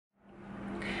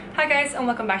Hi guys, and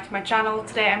welcome back to my channel.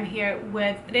 Today I'm here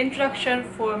with the introduction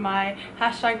for my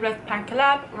 #Roulette Pan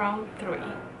Collab round 3.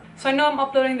 So I know I'm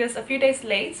uploading this a few days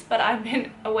late, but I've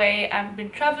been away, I've been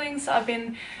traveling, so I've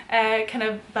been kind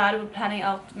of bad with planning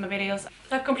out my videos.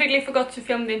 So I completely forgot to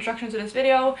film the introduction to this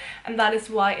video, and that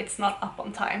is why it's not up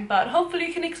on time. But hopefully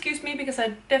you can excuse me, because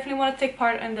I definitely want to take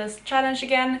part in this challenge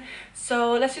again.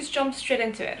 So let's just jump straight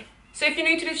into it. So if you're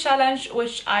new to this challenge,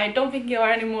 which I don't think you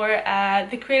are anymore,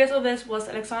 the creators of this was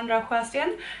Alexandra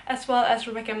as well as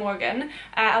Rebecca Morgan.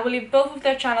 I will leave both of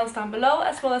their channels down below,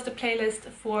 as well as the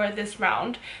playlist for this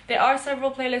round. There are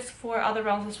several playlists for other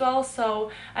rounds as well,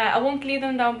 so I won't leave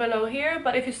them down below here,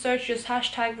 but if you search just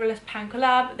 #Roulette Pan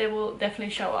Collab, they will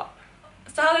definitely show up.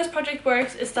 So how this project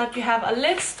works is that you have a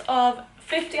list of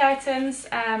 50 items,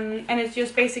 and it's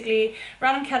just basically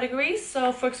random categories.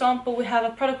 So for example, we have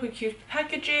a product with cute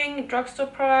packaging, drugstore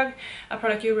product, a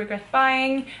product you regret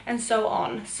buying, and so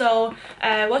on. So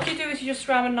what you do is you just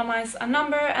randomize a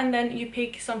number, and then you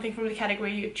pick something from the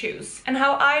category you choose. And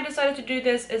how I decided to do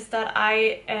this is that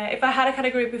if I had a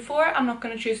category before, I'm not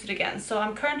going to choose it again. So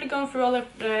I'm currently going through all of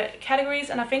the categories,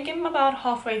 and I think I'm about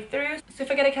halfway through. So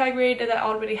if I get a category that I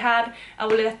already had, I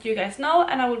will let you guys know,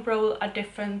 and I will roll a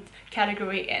different category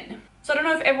in. So I don't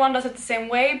know if everyone does it the same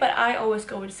way, but I always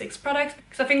go with 6 products,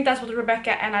 because I think that's what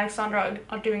Rebecca and Alexandra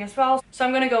are doing as well. So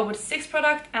I'm gonna go with 6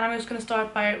 products, and I'm just gonna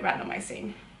start by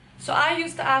randomizing. So I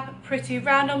use the app Pretty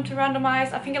Random to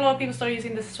randomize. I think a lot of people start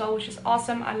using this as well, which is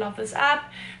awesome. I love this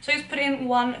app. So just put in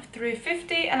 1 through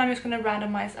 50, and I'm just gonna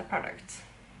randomize a product.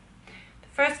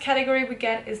 The first category we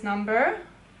get is number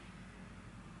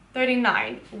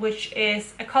 39, which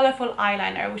is a colorful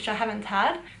eyeliner, which I haven't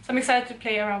had, so I'm excited to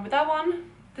play around with that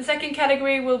one. The second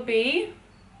category will be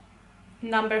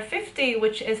number 50,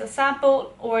 which is a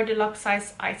sample or deluxe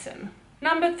size item.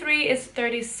 Number 3 is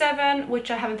 37, which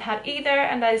I haven't had either,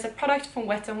 and that is a product from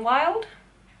Wet n Wild.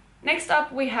 Next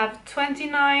up we have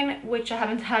 29, which I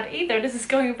haven't had either. This is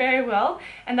going very well,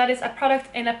 and that is a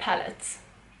product in a palette.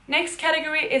 Next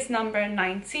category is number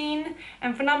 19,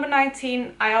 and for number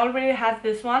 19 I already had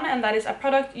this one, and that is a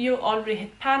product you already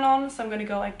hit pan on, so I'm going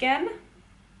to go again.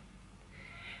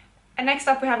 And next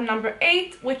up we have number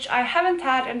 8, which I haven't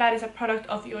had, and that is a product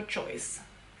of your choice.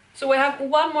 So we have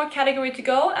one more category to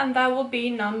go, and that will be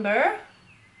number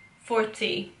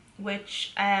 40,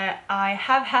 which I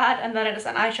have had, and that is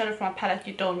an eyeshadow from a palette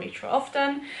you don't reach for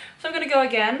often. So I'm going to go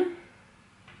again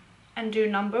and do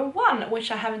number 1,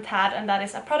 which I haven't had, and that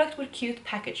is a product with cute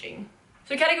packaging.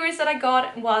 So categories that I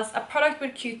got was a product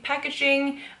with cute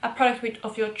packaging, a product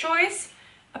of your choice,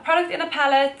 a product in a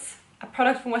palette, a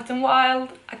product from Wet n Wild,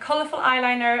 a colorful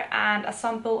eyeliner, and a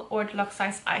sample or deluxe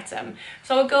size item.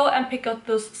 So I'll go and pick up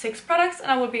those 6 products,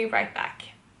 and I will be right back.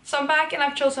 So I'm back, and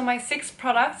I've chosen my 6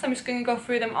 products. I'm just going to go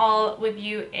through them all with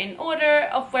you in order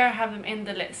of where I have them in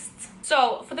the list.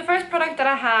 So for the first product that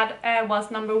I had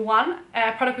was number 1,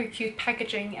 a product with cute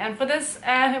packaging. And for this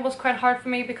it was quite hard for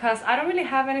me, because I don't really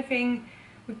have anything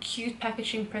with cute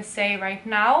packaging per se right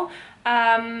now.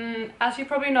 As you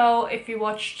probably know if you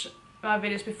watched my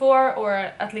videos before, or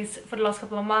at least for the last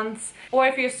couple of months, or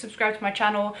if you subscribe to my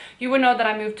channel, you will know that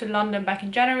I moved to London back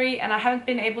in January, and I haven't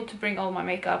been able to bring all my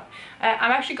makeup.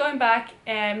 I'm actually going back,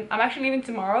 and I'm actually leaving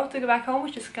tomorrow to go back home,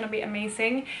 which is gonna be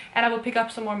amazing, and I will pick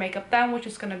up some more makeup then, which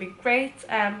is gonna be great.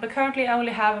 But currently I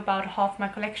only have about half my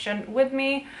collection with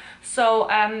me, so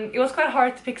it was quite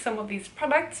hard to pick some of these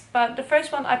products. But the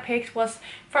first one I picked was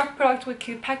for a product with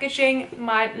cute packaging,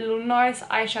 my Lunaris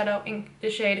eyeshadow in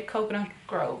the shade Coconut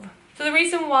Grove. So the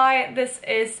reason why this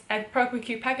is a product with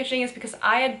cute packaging is because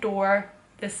I adore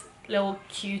this little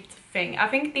cute thing. I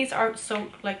think these are so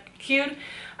like cute.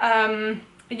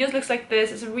 It just looks like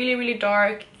this. It's a really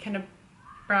dark kind of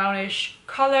brownish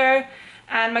color,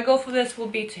 and my goal for this will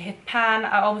be to hit pan.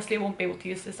 I obviously won't be able to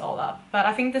use this all up, but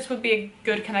I think this would be a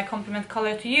good kind of complement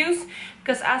color to use,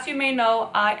 because as you may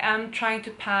know, I am trying to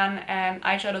pan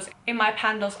eyeshadows in my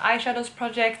Pan Those Eyeshadows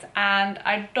project, and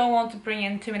I don't want to bring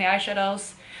in too many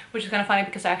eyeshadows, which is kind of funny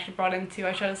because I actually brought in 2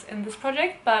 eyeshadows in this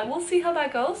project, but we'll see how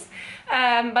that goes.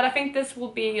 But I think this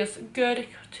will be just good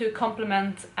to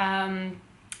complement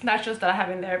that's just that I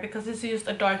have in there, because this is just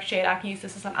a dark shade. I can use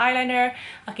this as an eyeliner,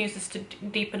 I can use this to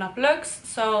deepen up looks,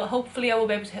 so hopefully I will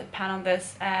be able to hit pan on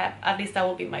this. At least that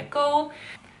will be my goal.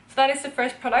 So that is the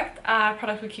first product,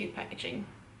 product with cute packaging.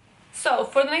 So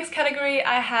for the next category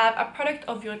I have a product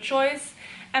of your choice,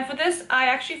 and for this I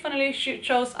actually funnily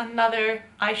chose another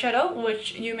eyeshadow,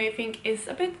 which you may think is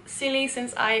a bit silly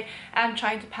since I am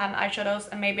trying to pan eyeshadows,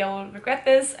 and maybe I will regret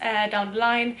this down the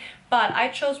line, but I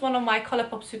chose one of my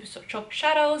ColourPop Super Chop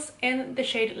shadows in the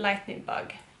shade Lightning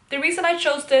Bug. The reason I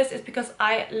chose this is because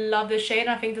I love this shade and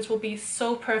I think this will be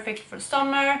so perfect for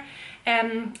summer.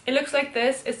 It looks like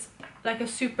this. It's like a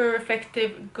super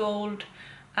reflective gold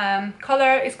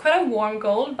color. It's quite a warm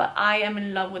gold, but I am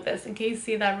in love with this. And can you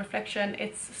see that reflection?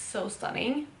 It's so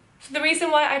stunning. So the reason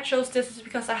why I chose this is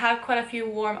because I have quite a few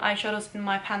warm eyeshadows in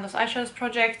my Pandos eyeshadows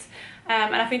project,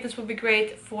 and I think this would be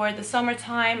great for the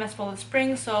summertime as well as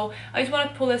spring, so I just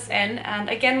want to pull this in. And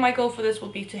again, my goal for this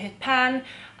will be to hit pan.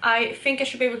 I think I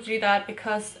should be able to do that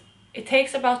because it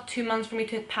takes about 2 months for me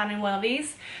to hit pan in one of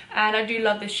these, and I do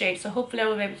love this shade, so hopefully I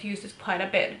will be able to use this quite a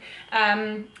bit.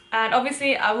 And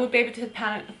obviously I will be able to hit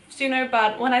pan sooner,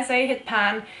 but when I say hit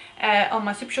pan on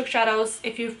my Super Shock shadows,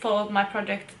 if you followed my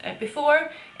project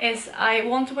before, is I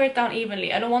want to wear it down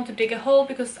evenly. I don't want to dig a hole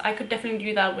because I could definitely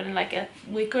do that within like a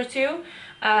week or two,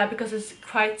 because it's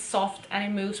quite soft and it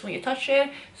moves when you touch it.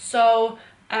 So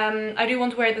I do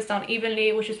want to wear this down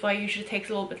evenly, which is why it usually takes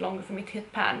a little bit longer for me to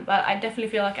hit pan, but I definitely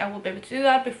feel like I will be able to do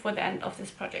that before the end of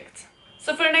this project.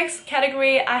 So for the next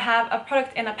category, I have a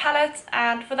product in a palette,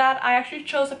 and for that I actually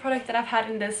chose a product that I've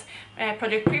had in this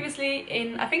project previously,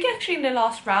 I think actually in the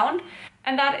last round,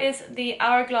 and that is the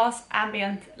Hourglass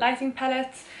Ambient Lighting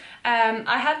Palette.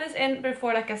 I had this in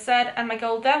before, like I said, and my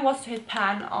goal then was to hit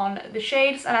pan on the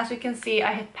shades, and as you can see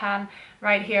I hit pan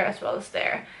right here as well as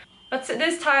there. But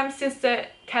this time, since the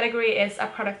category is a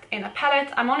product in a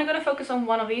palette, I'm only going to focus on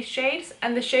one of these shades,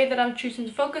 and the shade that I'm choosing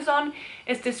to focus on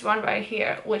is this one right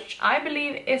here, which I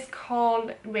believe is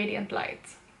called Radiant Light.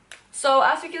 So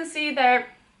as you can see there,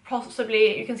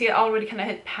 possibly you can see I already kind of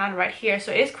hit pan right here,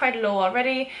 so it is quite low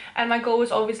already, and my goal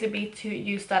would obviously be to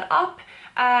use that up.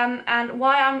 And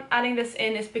why I'm adding this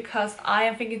in is because I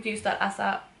am thinking to use that as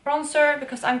a bronzer,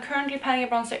 because I'm currently panning a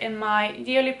bronzer in my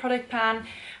yearly product pan.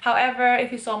 However,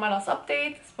 if you saw my last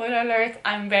update, spoiler alert,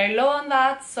 I'm very low on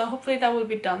that, so hopefully that will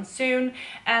be done soon,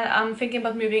 and I'm thinking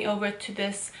about moving over to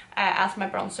this as my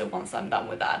bronzer once I'm done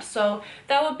with that. So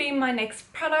that will be my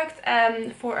next product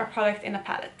for a product in a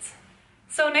palette.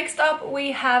 So next up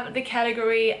we have the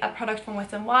category a product from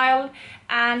Wet n Wild,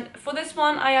 and for this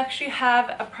one I actually have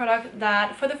a product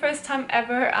that for the first time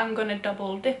ever I'm gonna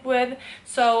double dip with.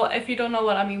 So if you don't know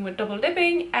what I mean with double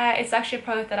dipping, it's actually a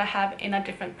product that I have in a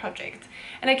different project.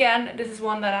 And again, this is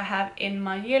one that I have in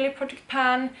my yearly project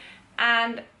pan,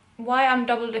 and why I'm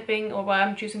double dipping or why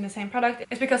I'm choosing the same product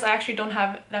is because I actually don't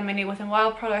have that many Wet n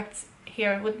Wild products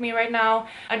here with me right now.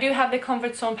 I do have the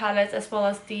Comfort Zone palettes as well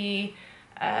as the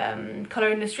Color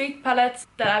in the Street palettes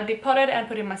that I've depotted and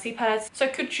put in my C palettes, so I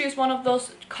could choose one of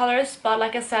those colors, but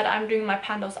like I said, I'm doing my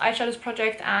Pandos eyeshadows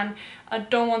project and I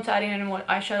don't want to add in any more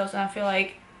eyeshadows, and I feel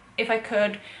like if I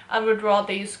could, I would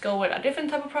rather just go with a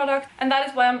different type of product, and that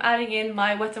is why I'm adding in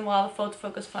my Wet n Wild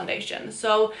Photofocus foundation.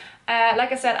 So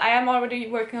like I said, I am already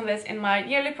working on this in my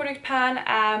yearly product pan,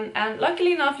 and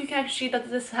luckily enough you can actually see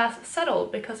that this has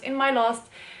settled, because in my last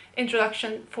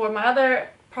introduction for my other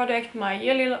product, my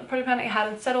yearly product pan, it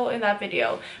hadn't settled in that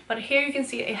video, but here you can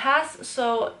see it has.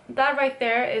 So that right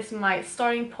there is my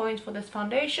starting point for this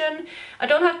foundation. I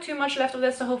don't have too much left of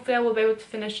this, so hopefully I will be able to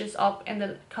finish this up in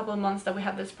the couple of months that we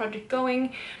have this project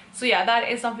going. So yeah, that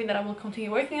is something that I will continue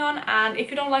working on, and if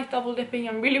you don't like double dipping,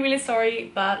 I'm really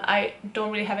sorry, but I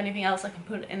don't really have anything else I can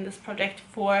put in this project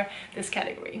for this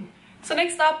category. So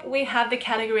next up we have the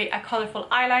category a colorful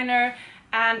eyeliner.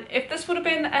 And if this would have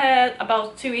been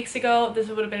about 2 weeks ago, this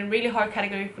would have been a really hard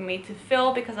category for me to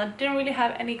fill because I didn't really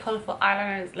have any colorful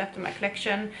eyeliners left in my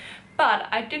collection. But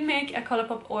I did make a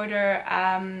ColourPop order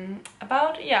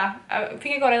about, yeah, I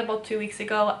think I got it about 2 weeks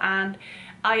ago, and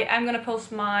I am gonna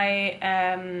post my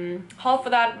haul for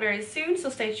that very soon, so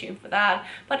stay tuned for that.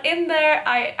 But in there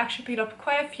I actually picked up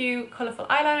quite a few colorful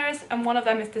eyeliners, and one of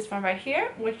them is this one right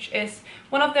here, which is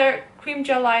one of their cream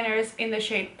gel liners in the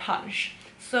shade Punch.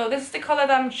 So this is the color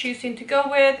that I'm choosing to go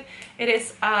with. It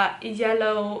is a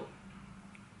yellow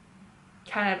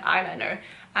kind of eyeliner,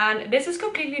 and this is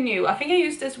completely new. I think I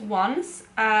used this once,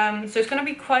 so it's gonna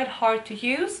be quite hard to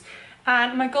use,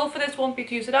 and my goal for this won't be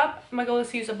to use it up. My goal is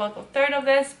to use about a third of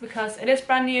this because it is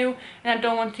brand new and I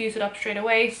don't want to use it up straight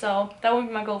away. So that will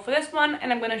be my goal for this one,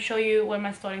 and I'm going to show you where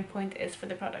my starting point is for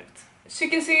the product. So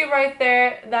you can see right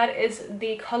there, that is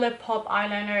the ColourPop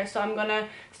eyeliner. So I'm gonna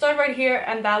start right here,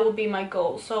 and that will be my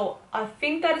goal. So I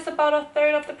think that is about a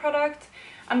third of the product.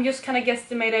 I'm just kind of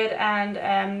guesstimated,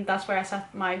 and that's where I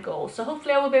set my goal. So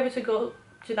hopefully I will be able to go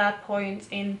to that point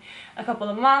in a couple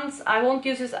of months. I won't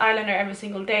use this eyeliner every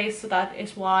single day, so that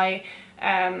is why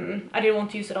I didn't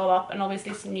want to use it all up, and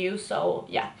obviously it's new, so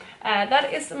yeah,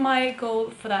 that is my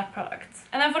goal for that product.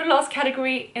 And then for the last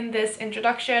category in this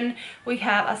introduction, we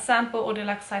have a sample or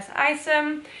deluxe size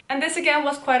item. And this again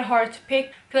was quite hard to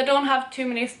pick because I don't have too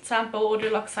many sample or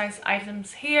deluxe size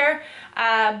items here.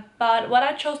 But what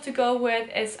I chose to go with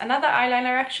is another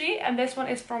eyeliner actually, and this one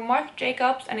is from Marc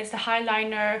Jacobs, and it's the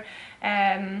Highliner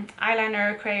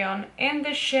eyeliner crayon in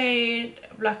the shade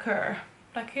Blacker.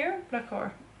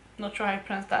 Not sure how to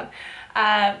pronounce that.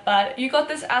 But you got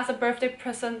this as a birthday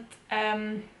present,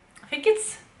 I think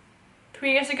it's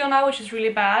 3 years ago now, which is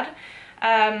really bad.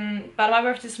 But my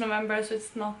birthday is November, so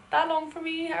it's not that long for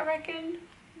me, I reckon.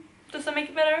 Does that make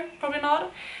it better? Probably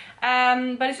not.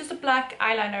 But it's just a black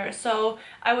eyeliner, so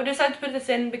I would decide to put this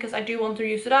in because I do want to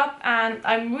use it up, and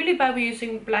I'm really bad with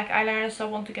using black eyeliner, so I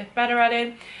want to get better at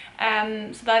it.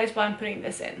 So that is why I'm putting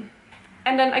this in.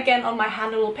 And then again on my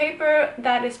handleable paper,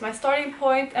 that is my starting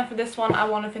point, and for this one I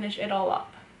want to finish it all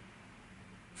up.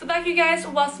 So that, you guys,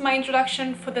 was my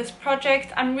introduction for this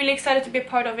project. I'm really excited to be a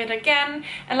part of it again,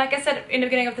 and like I said in the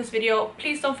beginning of this video,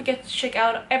 please don't forget to check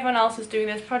out everyone else who's doing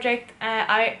this project.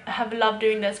 I have loved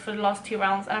doing this for the last 2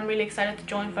 rounds, and I'm really excited to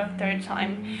join for a 3rd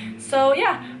time. So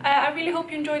yeah, I really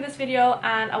hope you enjoyed this video,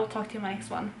 and I will talk to you in my next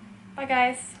one. Bye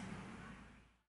guys!